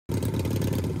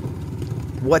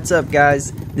What's up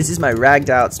guys, this is my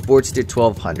ragged out Sportster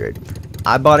 1200.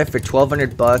 I bought it for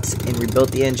 1,200 bucks and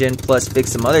rebuilt the engine plus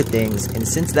fixed some other things, and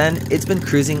since then it's been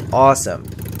cruising awesome.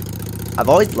 I've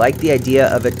always liked the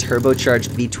idea of a turbocharged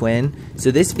V-twin,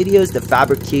 so this video is the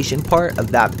fabrication part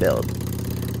of that build.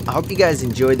 I hope you guys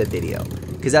enjoy the video,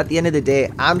 because at the end of the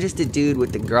day I'm just a dude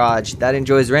with the garage that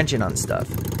enjoys wrenching on stuff.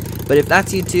 But if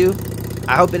that's you too,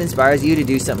 I hope it inspires you to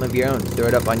do something of your own. Throw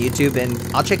it up on YouTube and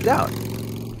I'll check it out.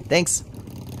 Thanks.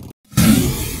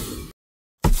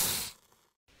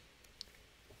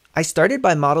 I started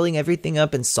by modeling everything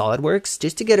up in SolidWorks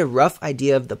just to get a rough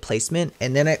idea of the placement,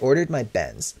 and then I ordered my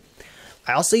bends.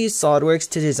 I also used SolidWorks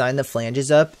to design the flanges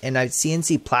up, and I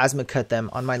CNC plasma cut them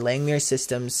on my Langmuir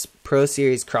Systems Pro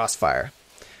Series Crossfire.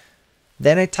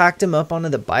 Then I tacked them up onto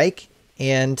the bike,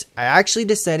 and I actually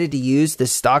decided to use the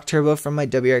stock turbo from my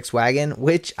WRX wagon,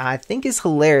 which I think is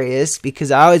hilarious because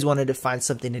I always wanted to find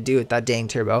something to do with that dang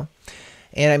turbo.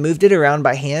 And I moved it around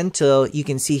by hand till you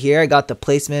can see here I got the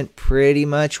placement pretty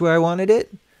much where I wanted it.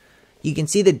 You can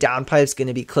see the downpipe's going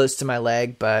to be close to my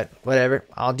leg, but whatever,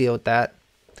 I'll deal with that.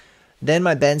 Then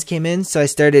my bends came in, so I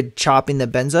started chopping the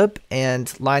bends up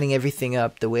and lining everything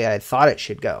up the way I thought it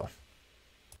should go.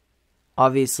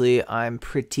 Obviously, I'm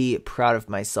pretty proud of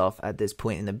myself at this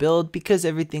point in the build because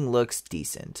everything looks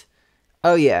decent.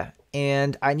 Oh yeah,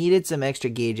 and I needed some extra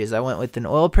gauges. I went with an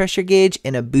oil pressure gauge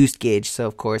and a boost gauge, so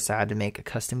of course I had to make a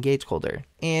custom gauge holder,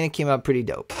 and it came out pretty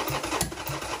dope.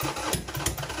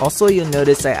 Also, you'll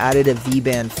notice I added a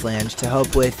V-band flange to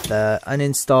help with the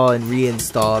uninstall and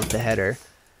reinstall of the header.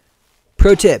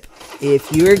 Pro tip,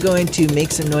 if you're going to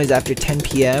make some noise after 10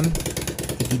 p.m.,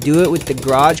 if you do it with the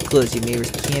garage closed, your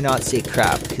neighbors cannot say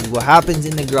crap, because what happens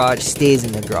in the garage stays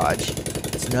in the garage.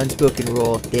 It's an unspoken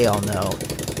rule, they all know.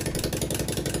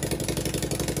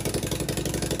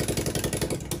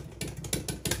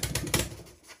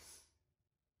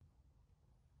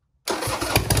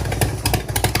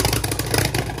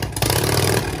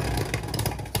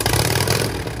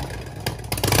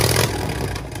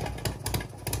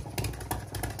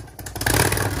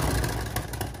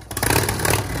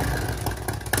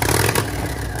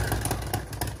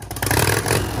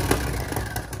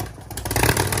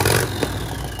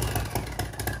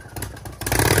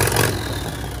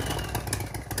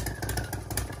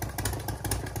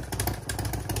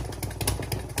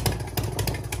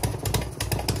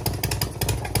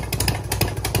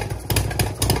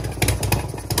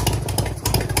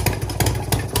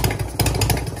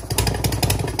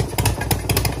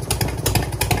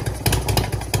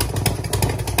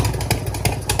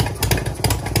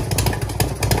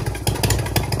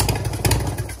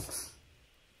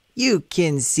 You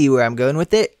can see where I'm going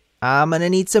with it. I'm gonna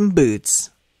need some boots.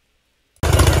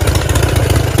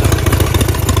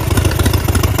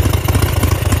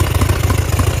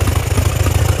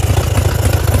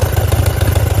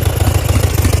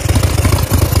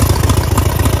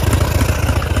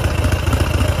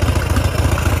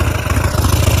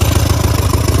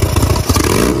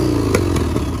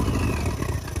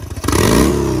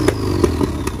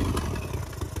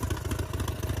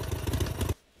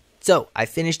 So I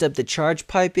finished up the charge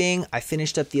piping, I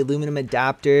finished up the aluminum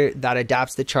adapter that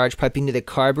adapts the charge piping to the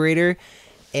carburetor,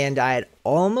 and I had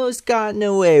almost gotten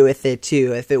away with it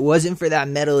too if it wasn't for that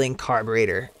metal-in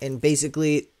carburetor. And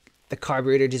basically the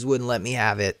carburetor just wouldn't let me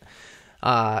have it.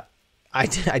 I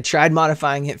tried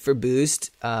modifying it for boost,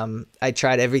 I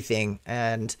tried everything,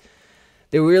 and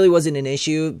there really wasn't an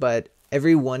issue, but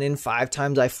every 1 in 5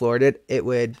 times I floored it, it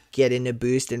would get into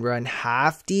boost and run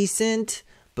half decent,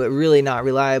 but really not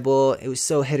reliable. It was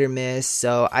so hit or miss,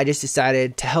 so I just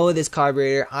decided to hell with this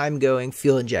carburetor, I'm going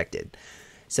fuel injected.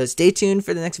 So stay tuned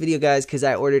for the next video guys, because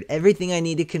I ordered everything I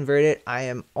need to convert it. I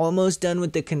am almost done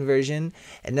with the conversion,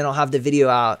 and then I'll have the video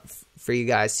out for you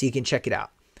guys so you can check it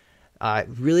out. I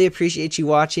really appreciate you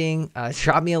watching.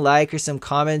 Drop me a like or some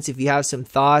comments if you have some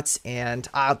thoughts, and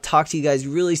I'll talk to you guys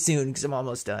really soon because I'm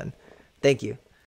almost done. Thank you.